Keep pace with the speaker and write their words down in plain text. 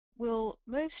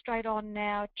move straight on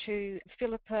now to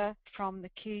Philippa from the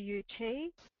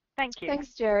QUT. Thank you.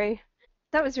 Thanks, Jerry.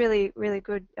 That was really, really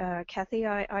good, Kathy.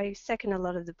 I second a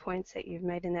lot of the points that you've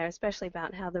made in there, especially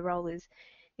about how the role is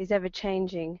ever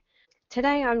changing.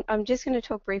 Today, I'm just going to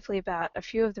talk briefly about a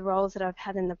few of the roles that I've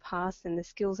had in the past and the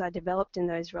skills I developed in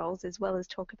those roles, as well as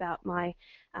talk about my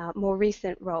more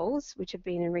recent roles, which have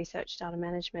been in research data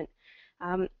management.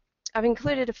 I've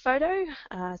included a photo,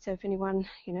 so if anyone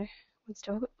wants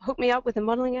to hook me up with a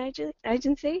modelling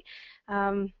agency,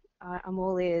 I'm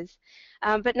all ears.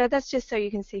 But no, that's just so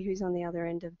you can see who's on the other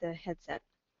end of the headset.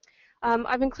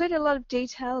 I've included a lot of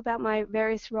detail about my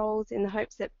various roles in the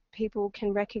hopes that people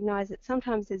can recognise that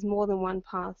sometimes there's more than one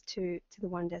path to the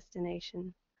one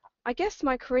destination. I guess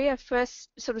my career first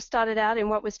sort of started out in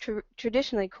what was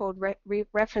traditionally called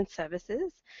reference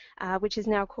services, which is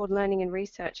now called learning and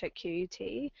research at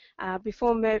QUT,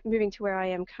 before moving to where I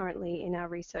am currently in our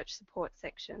research support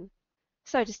section.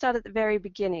 So to start at the very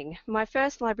beginning, my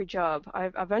first library job,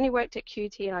 I've only worked at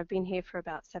QUT and I've been here for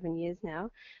about 7 years now,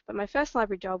 but my first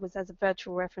library job was as a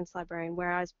virtual reference librarian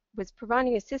where I was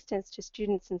providing assistance to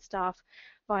students and staff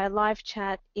via live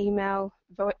chat, email,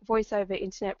 voice over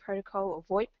internet protocol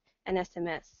or VoIP, and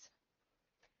SMS.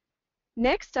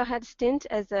 Next, I had a stint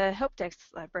as a help desk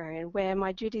librarian where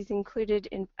my duties included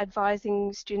in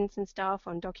advising students and staff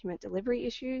on document delivery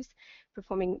issues,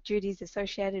 performing duties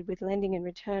associated with lending and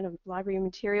return of library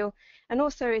material, and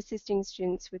also assisting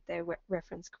students with their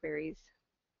reference queries.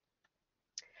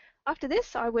 After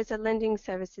this, I was a lending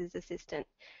services assistant.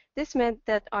 This meant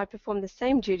that I performed the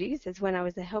same duties as when I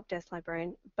was a help desk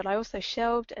librarian, but I also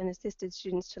shelved and assisted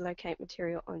students to locate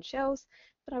material on shelves,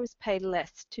 but I was paid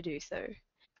less to do so.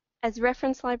 As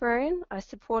reference librarian, I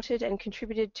supported and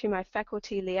contributed to my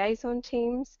faculty liaison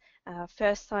teams,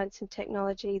 first science and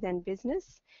technology, then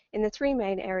business, in the three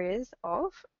main areas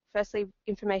of, firstly,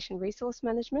 information resource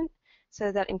management,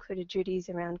 so that included duties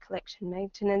around collection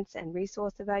maintenance and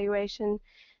resource evaluation.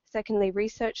 Secondly,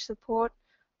 research support.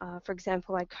 For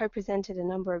example, I co-presented a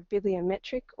number of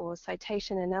bibliometric or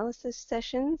citation analysis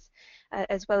sessions,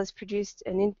 as well as produced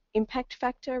an impact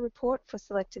factor report for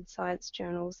selected science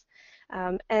journals.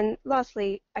 And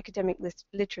lastly, academic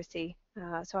literacy.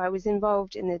 So I was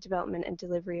involved in the development and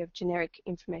delivery of generic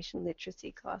information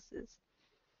literacy classes.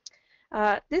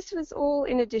 This was all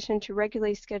in addition to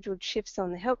regularly scheduled shifts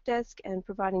on the help desk and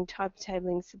providing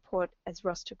timetabling support as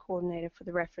roster coordinator for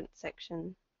the reference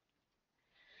section.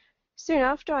 Soon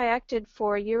after, I acted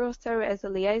for a year or so as a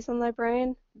liaison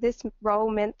librarian. This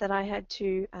role meant that I had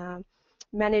to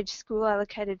manage school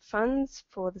allocated funds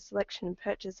for the selection and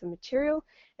purchase of material,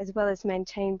 as well as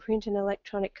maintain print and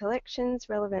electronic collections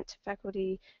relevant to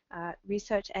faculty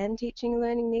research and teaching and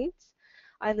learning needs.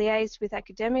 I liaised with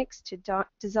academics to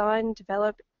design,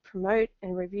 develop, promote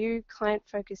and review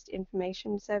client-focused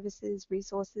information services,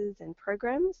 resources and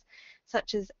programs,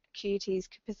 such as QUT's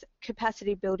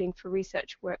capacity building for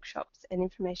research workshops and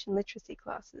information literacy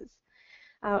classes.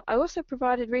 I also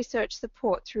provided research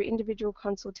support through individual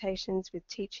consultations with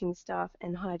teaching staff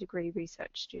and high degree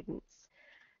research students.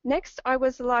 Next, I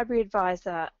was a library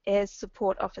advisor as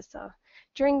support officer.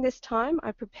 During this time,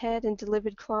 I prepared and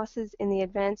delivered classes in the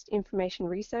Advanced Information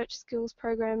Research Skills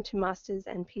program to Masters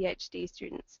and PhD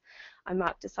students. I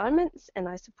marked assignments and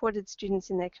I supported students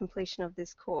in their completion of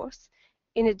this course,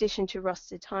 in addition to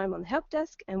roster time on the help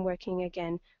desk and working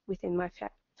again within my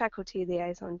faculty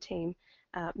liaison team,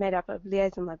 made up of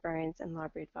liaison librarians and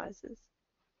library advisors.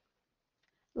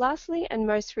 Lastly, and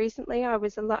most recently, I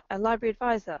was a library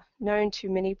advisor, known to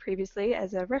many previously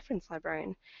as a reference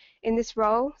librarian. In this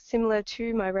role, similar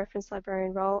to my reference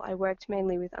librarian role, I worked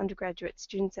mainly with undergraduate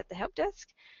students at the help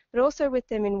desk, but also with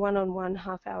them in one-on-one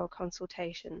half-hour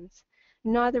consultations.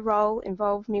 Neither role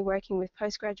involved me working with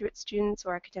postgraduate students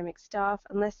or academic staff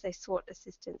unless they sought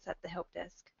assistance at the help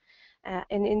desk.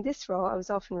 And in this role, I was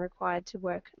often required to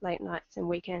work late nights and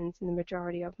weekends in the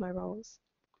majority of my roles.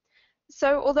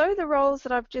 So although the roles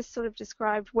that I've just sort of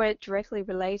described weren't directly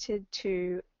related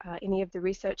to any of the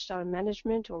research data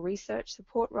management or research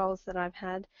support roles that I've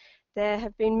had, there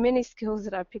have been many skills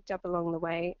that I've picked up along the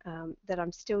way that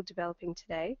I'm still developing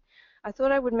today. I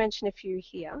thought I would mention a few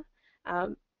here,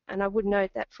 and I would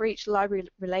note that for each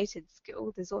library-related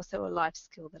skill, there's also a life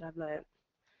skill that I've learned.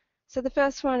 So the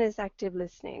first one is active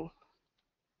listening,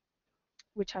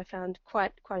 which I found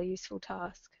quite a useful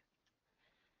task.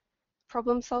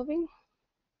 Problem solving,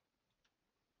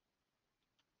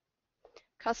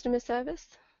 customer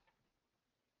service,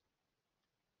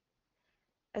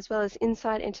 as well as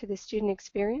insight into the student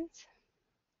experience,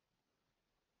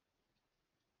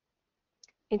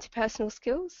 interpersonal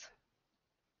skills,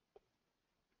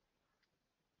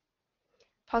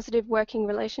 Positive working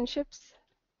relationships.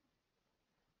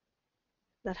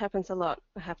 That happens a lot,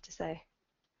 I have to say.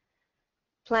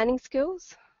 Planning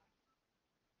skills.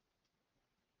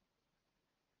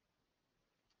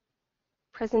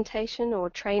 Presentation or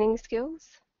training skills.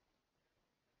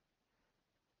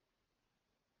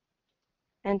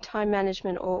 And time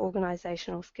management or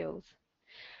organizational skills.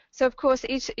 So of course,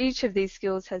 each of these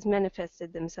skills has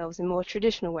manifested themselves in more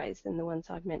traditional ways than the ones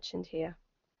I've mentioned here.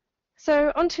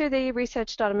 So onto the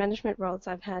research data management roles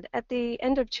I've had. At the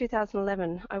end of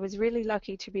 2011, I was really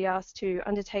lucky to be asked to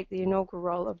undertake the inaugural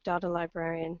role of Data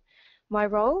Librarian. My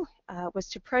role was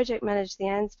to project manage the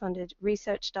ANZ-funded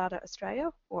Research Data Australia,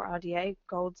 or RDA,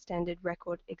 Gold Standard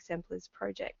Record Exemplars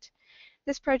project.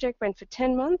 This project went for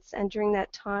 10 months, and during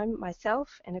that time,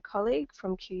 myself and a colleague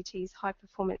from QUT's High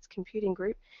Performance Computing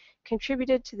Group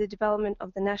contributed to the development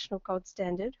of the national gold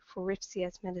standard for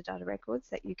RIF-CS metadata records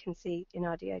that you can see in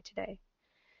RDA today.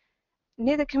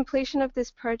 Near the completion of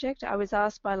this project, I was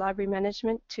asked by library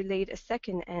management to lead a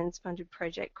second ANZ-funded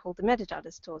project called the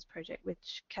Metadata Stores project,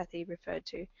 which Kathy referred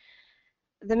to.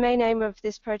 The main aim of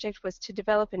this project was to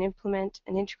develop and implement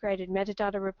an integrated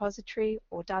metadata repository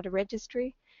or data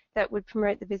registry that would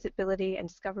promote the visibility and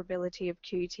discoverability of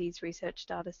QUT's research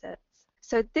data sets.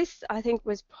 So this, I think,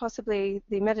 was possibly,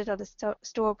 the Metadata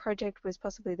Store project was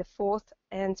possibly the fourth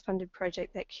ANZ-funded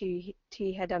project that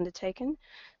QUT had undertaken.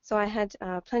 So I had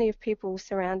plenty of people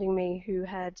surrounding me who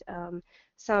had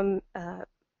some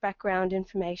background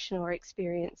information or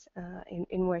experience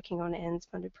in working on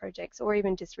ANZ-funded projects, or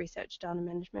even just research data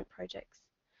management projects.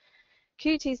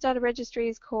 QUT's data registry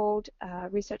is called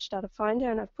Research Data Finder,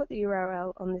 and I've put the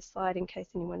URL on this slide in case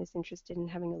anyone is interested in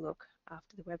having a look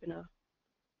after the webinar.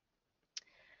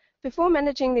 Before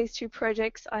managing these two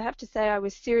projects, I have to say I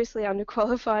was seriously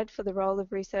underqualified for the role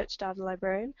of Research Data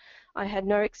Librarian. I had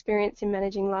no experience in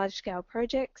managing large-scale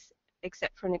projects,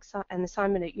 except for an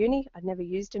assignment at uni. I'd never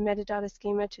used a metadata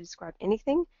schema to describe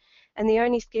anything, and the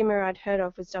only schema I'd heard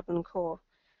of was Dublin Core.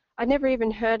 I'd never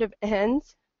even heard of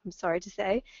ANZ, I'm sorry to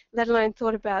say, let alone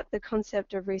thought about the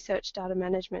concept of research data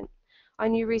management. I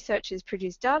knew researchers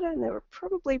produced data, and they were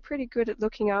probably pretty good at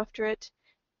looking after it,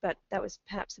 but that was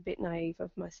perhaps a bit naive of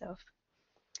myself.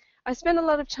 I spent a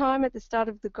lot of time at the start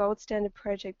of the Gold Standard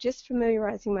project just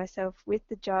familiarizing myself with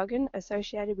the jargon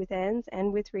associated with ANZ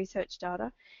and with research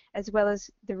data, as well as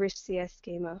the RIF-CS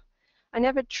schema. I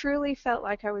never truly felt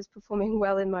like I was performing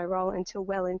well in my role until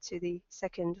well into the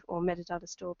second, or Metadata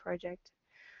Store project.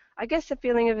 I guess the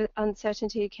feeling of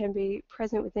uncertainty can be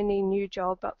present with any new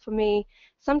job, but for me,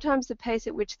 sometimes the pace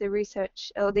at which the research,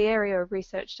 or the area of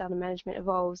research data management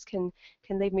evolves can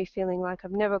leave me feeling like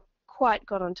I've never quite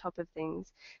got on top of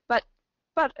things. But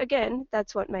again,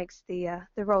 that's what makes the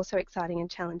role so exciting and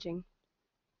challenging.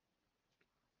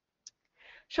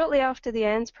 Shortly after the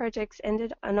ANZ projects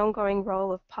ended, an ongoing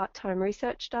role of part-time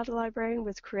research data librarian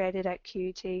was created at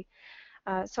QUT.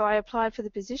 So I applied for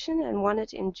the position and won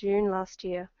it in June last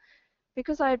year.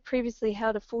 Because I had previously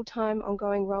held a full-time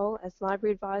ongoing role as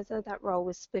library advisor, that role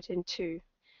was split in two.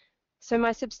 So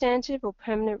my substantive or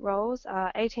permanent roles are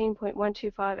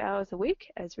 18.125 hours a week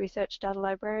as research data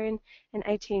librarian and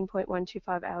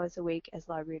 18.125 hours a week as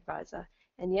library advisor.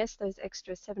 And yes, those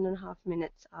extra 7.5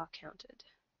 minutes are counted.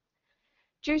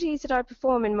 Duties that I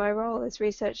perform in my role as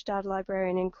research data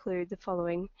librarian include the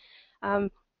following.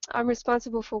 I'm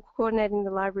responsible for coordinating the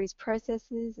library's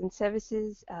processes and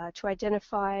services to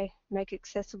identify, make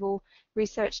accessible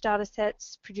research data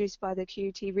sets produced by the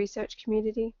QUT research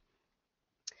community.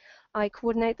 I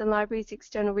coordinate the library's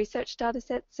external research data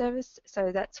set service,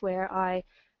 so that's where I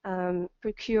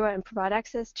procure and provide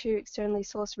access to externally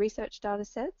sourced research data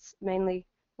sets, mainly,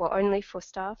 well, only for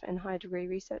staff and higher degree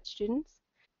research students.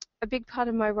 A big part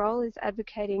of my role is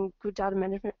advocating good data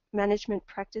management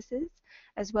practices,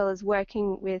 as well as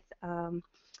working with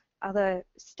other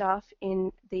staff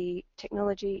in the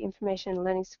Technology, Information and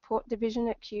Learning Support Division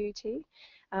at QUT.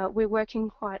 We're working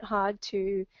quite hard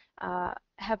to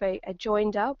have a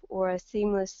joined up or a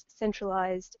seamless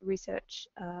centralized research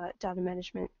data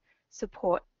management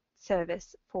support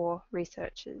service for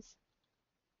researchers.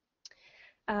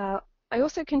 I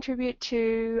also contribute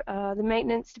to the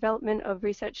maintenance development of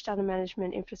research data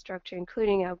management infrastructure,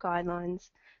 including our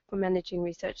guidelines for managing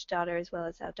research data, as well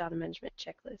as our data management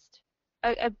checklist.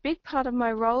 A big part of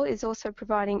my role is also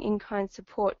providing in-kind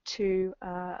support to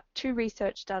two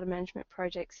research data management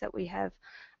projects that we have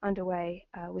underway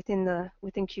within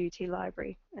QUT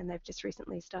Library, and they've just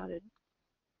recently started.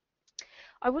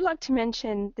 I would like to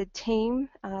mention the team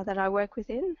that I work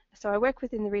within. So I work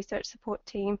within the research support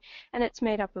team, and it's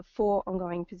made up of 4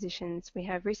 ongoing positions. We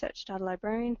have Research Data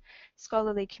Librarian,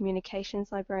 Scholarly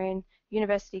Communications Librarian,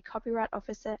 University Copyright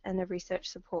Officer, and a Research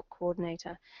Support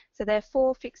Coordinator. So there are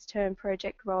 4 fixed-term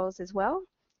project roles as well,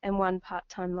 and 1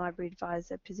 part-time library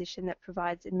advisor position that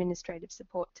provides administrative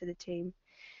support to the team.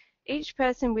 Each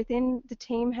person within the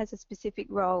team has a specific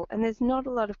role, and there's not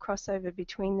a lot of crossover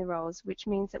between the roles, which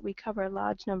means that we cover a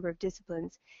large number of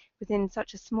disciplines within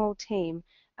such a small team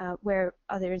where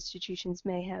other institutions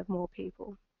may have more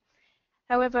people.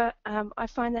 However, I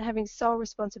find that having sole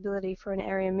responsibility for an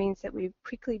area means that we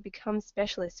quickly become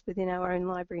specialists within our own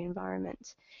library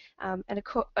environment. And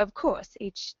of course,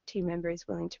 each team member is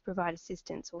willing to provide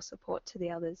assistance or support to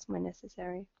the others when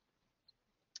necessary.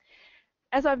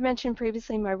 As I've mentioned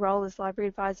previously, my role as library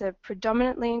advisor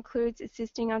predominantly includes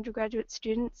assisting undergraduate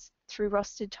students through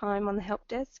rostered time on the help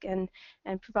desk and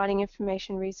providing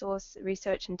information,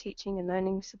 research and teaching and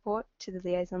learning support to the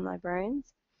liaison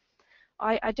librarians.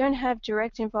 I don't have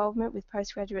direct involvement with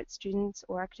postgraduate students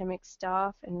or academic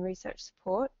staff and research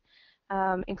support,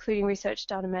 including research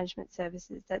data management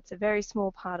services. That's a very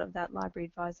small part of that library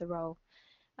advisor role.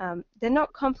 They're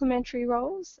not complementary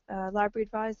roles, library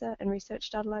advisor and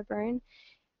research data librarian.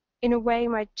 In a way,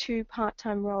 my 2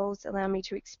 part-time roles allow me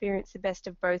to experience the best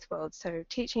of both worlds, so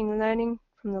teaching and learning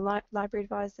from the library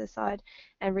advisor side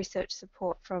and research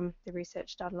support from the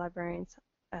research data librarian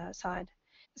side.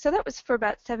 So that was for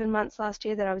about 7 months last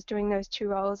year that I was doing those 2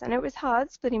 roles, and it was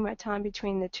hard splitting my time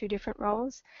between the 2 different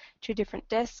roles, 2 different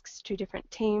desks, 2 different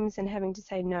teams, and having to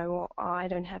say no, or oh, I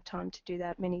don't have time to do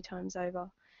that many times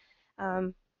over.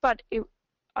 But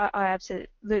I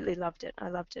absolutely loved it. I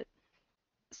loved it.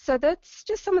 So that's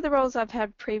just some of the roles I've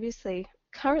had previously.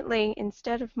 Currently,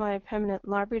 instead of my permanent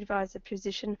library advisor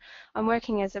position, I'm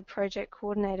working as a project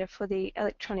coordinator for the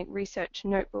electronic research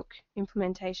notebook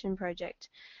implementation project.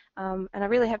 And I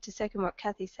really have to second what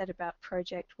Kathy said about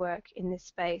project work in this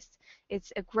space.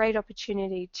 It's a great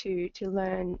opportunity to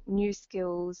learn new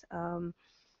skills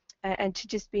and to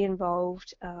just be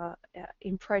involved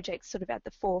in projects sort of at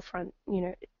the forefront,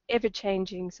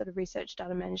 ever-changing sort of research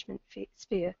data management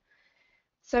sphere.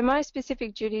 So my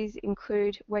specific duties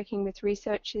include working with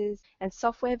researchers and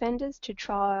software vendors to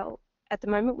trial. At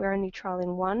the moment, we're only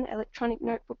trialing 1 electronic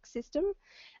notebook system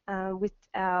with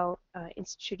our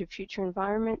Institute of Future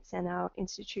Environments and our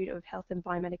Institute of Health and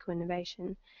Biomedical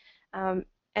Innovation. And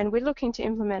we're looking to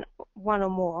implement 1 or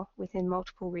more within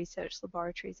multiple research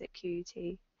laboratories at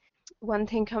QUT. One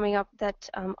thing coming up that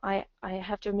I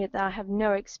have to admit that I have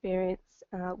no experience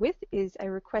with is a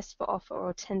request for offer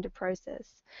or tender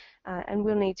process, and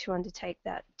we'll need to undertake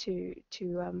that to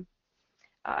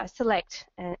select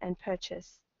and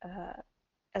purchase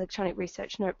electronic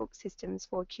research notebook systems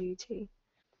for QUT.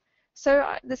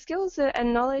 So the skills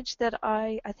and knowledge that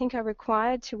I think are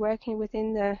required to working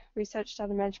within the research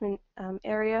data management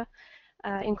area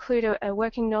include a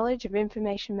working knowledge of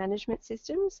information management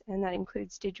systems, and that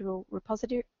includes digital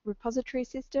repository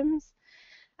systems,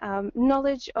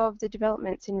 knowledge of the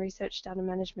developments in research data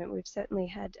management. We've certainly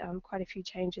had quite a few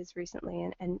changes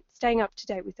recently, and staying up to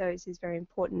date with those is very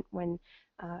important when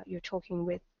you're talking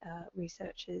with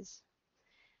researchers.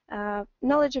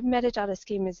 Knowledge of metadata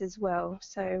schemas as well,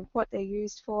 so what they're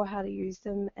used for, how to use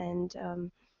them, and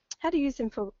how to use them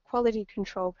for quality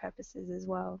control purposes as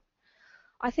well.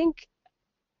 I think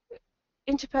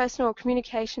interpersonal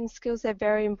communication skills are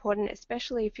very important,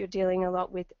 especially if you're dealing a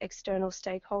lot with external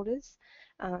stakeholders.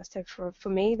 So for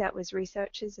me, that was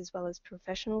researchers as well as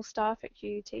professional staff at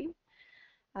QUT.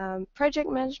 Project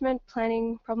management,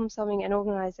 planning, problem solving, and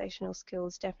organizational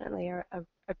skills definitely are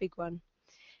a big one,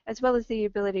 as well as the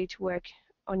ability to work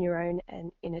on your own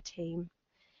and in a team.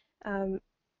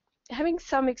 Having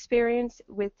some experience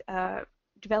with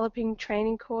developing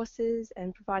training courses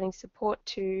and providing support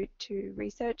to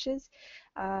researchers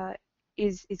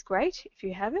is great if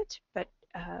you have it, but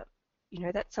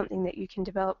that's something that you can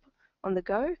develop on the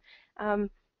go.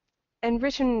 And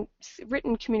written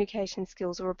communication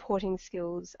skills or reporting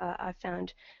skills I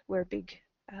found were a big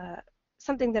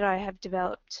something that I have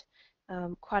developed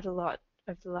quite a lot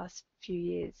over the last few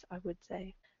years, I would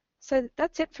say. So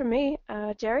that's it from me,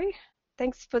 Jerry.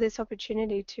 Thanks for this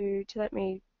opportunity to let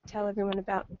me tell everyone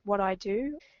about what I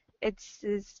do.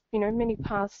 There's many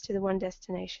paths to the one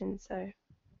destination. So.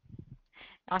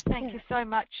 Thank you so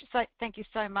much. Thank you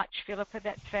so much, Philippa.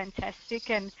 That's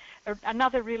fantastic, and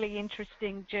another really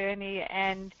interesting journey,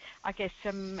 and I guess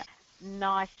some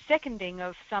nice seconding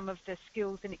of some of the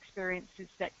skills and experiences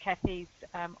that Kathy's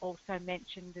also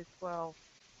mentioned as well.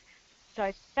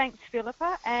 So thanks,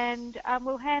 Philippa, and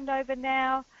we'll hand over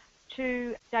now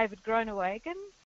to David Groenewegen,